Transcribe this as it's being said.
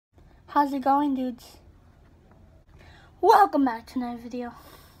How's it going, dudes? Welcome back to another video.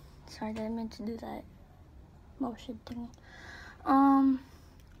 Sorry, I didn't mean to do that motion thing. I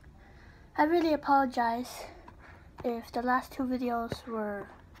really apologize if the last two videos were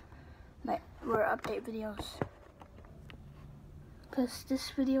update videos, because this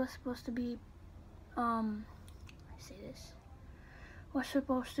video was supposed to be was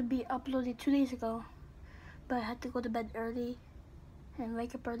supposed to be uploaded 2 days ago, but I had to go to bed early and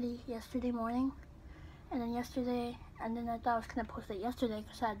wake up early yesterday morning, and then I thought I was gonna post it yesterday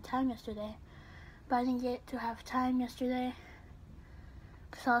because I had time yesterday, but I didn't get to have time yesterday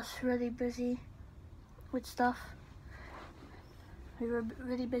because I was really busy with stuff. We were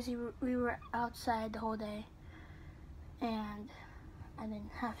really busy. We were outside the whole day, and I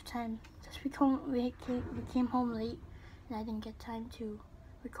didn't have time. Just we came home late, and I didn't get time to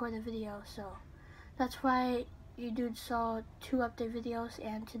record a video. So that's why you dudes saw 2 update videos,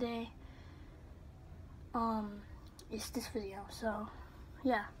 and today is this video. So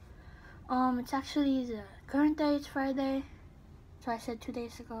yeah, it's actually the current day. It's Friday, so I said 2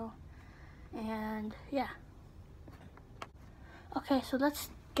 days ago, and yeah. Okay, so let's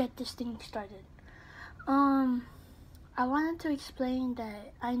get this thing started. I wanted to explain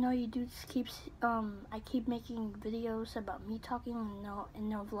that I know you dudes I keep making videos about me talking and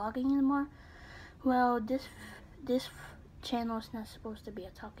no vlogging anymore. Well, this channel is not supposed to be a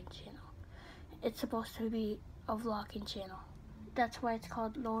talking channel. It's supposed to be a vlogging channel. That's why it's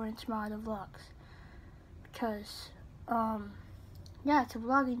called Lawrence Marauder Vlogs. Because yeah, it's a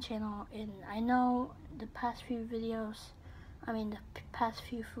vlogging channel, and I know the past few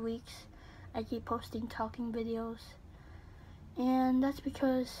weeks, I keep posting talking videos, and that's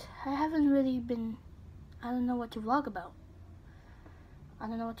because I haven't really been, I don't know what to vlog about. I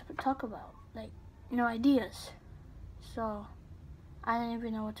don't know what to talk about, like, no ideas. So, I don't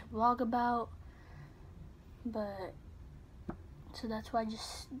even know what to vlog about, but, so that's why I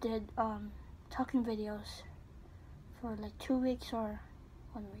just did, talking videos for like 2 weeks or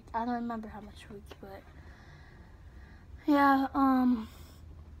 1 week. I don't remember how much weeks, but yeah,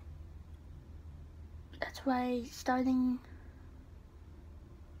 that's why starting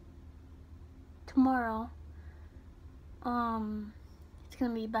tomorrow, it's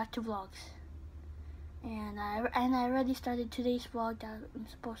gonna be back to vlogs. And I already started today's vlog that I'm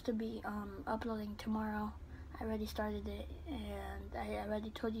supposed to be uploading tomorrow. I already started it, and I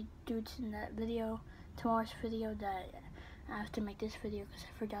already told you dudes in that video, tomorrow's video, that I have to make this video because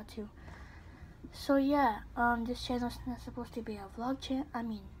I forgot to. So yeah, this channel is not supposed to be a vlog channel.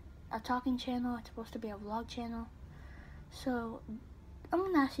 A talking channel. It's supposed to be a vlog channel. So I'm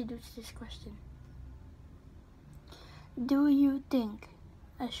gonna ask you dudes this question: do you think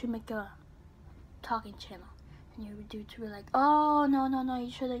I should make a talking channel? And you dudes will be like, oh no, you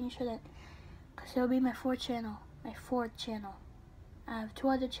shouldn't, because it'll be my fourth channel. I have 2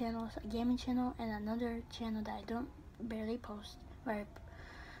 other channels, a gaming channel and another channel that I don't barely post, where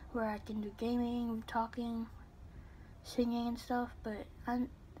I can do gaming, talking, singing and stuff, but I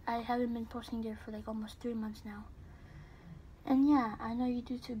haven't been posting there for like almost 3 months now. And yeah, I know you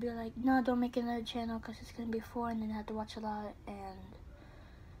dudes would be like, no, don't make another channel because it's gonna be 4 and then I have to watch a lot, and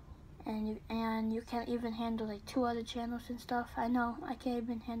you can't even handle like 2 other channels and stuff. I know I can't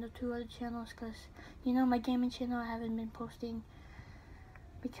even handle 2 other channels because, you know, my gaming channel I haven't been posting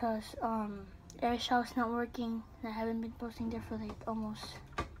because AirShow's not working, and I haven't been posting there for like almost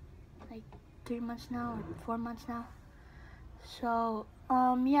like 3 months now, or 4 months now. So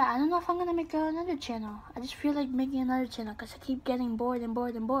yeah, I don't know if I'm gonna make another channel. I just feel like making another channel because I keep getting bored,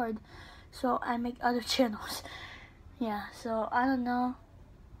 so I make other channels. Yeah, so I don't know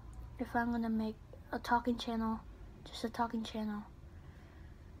if I'm gonna make a talking channel, just a talking channel.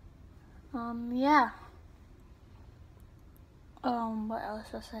 Yeah. What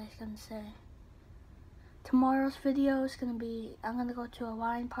else was I gonna say? Tomorrow's video is gonna be, I'm gonna go to a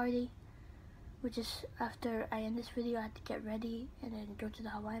Hawaiian party, which is after I end this video. I have to get ready and then go to the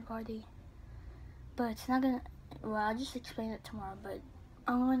Hawaiian party. But it's not gonna, well, I'll just explain it tomorrow, but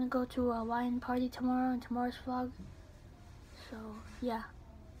I'm gonna go to a Hawaiian party tomorrow in tomorrow's vlog. So, yeah.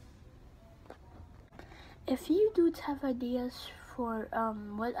 If you dudes have ideas for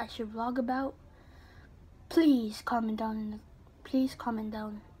what I should vlog about, please comment down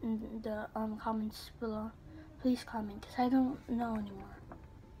in the comments below. Please comment, because I don't know anymore.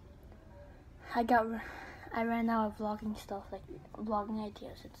 I ran out of vlogging stuff, like vlogging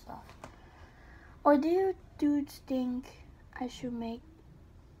ideas and stuff. Or do you dudes think I should make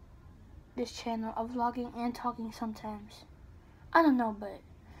this channel of vlogging and talking sometimes? I don't know, but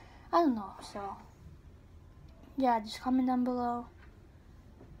I don't know. So yeah, just comment down below.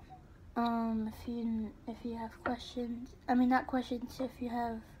 If you have questions, I mean not questions, if you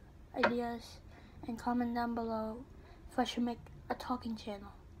have ideas, and comment down below if I should make a talking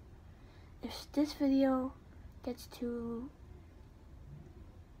channel. If this video gets to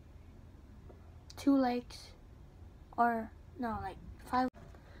 2 likes, or no, like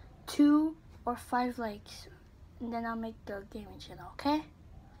 2 or 5 likes, and then I'll make the gaming channel, okay?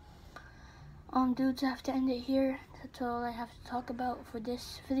 Dudes, I have to end it here. That's all I have to talk about for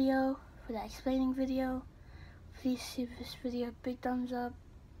this video, for that explaining video. Please give this video a big thumbs up,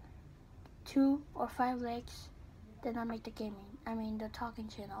 2 or 5 likes, then I'll make the the talking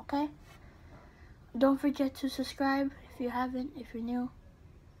channel, okay? Don't forget to subscribe if you haven't, if you're new.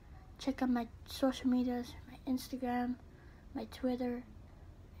 Check out my social medias, my Instagram, my Twitter,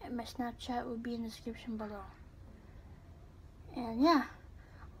 and my Snapchat will be in the description below. And yeah,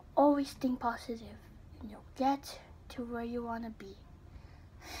 always think positive, and you'll get to where you want to be.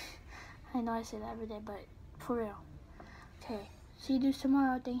 I know I say that every day, but for real. Okay, see you dudes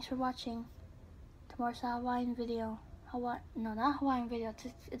tomorrow. Thanks for watching. Tomorrow's a Hawaiian video. No, not Hawaiian video.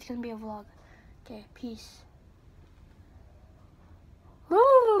 It's gonna be a vlog. Okay, peace.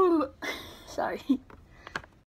 Sorry.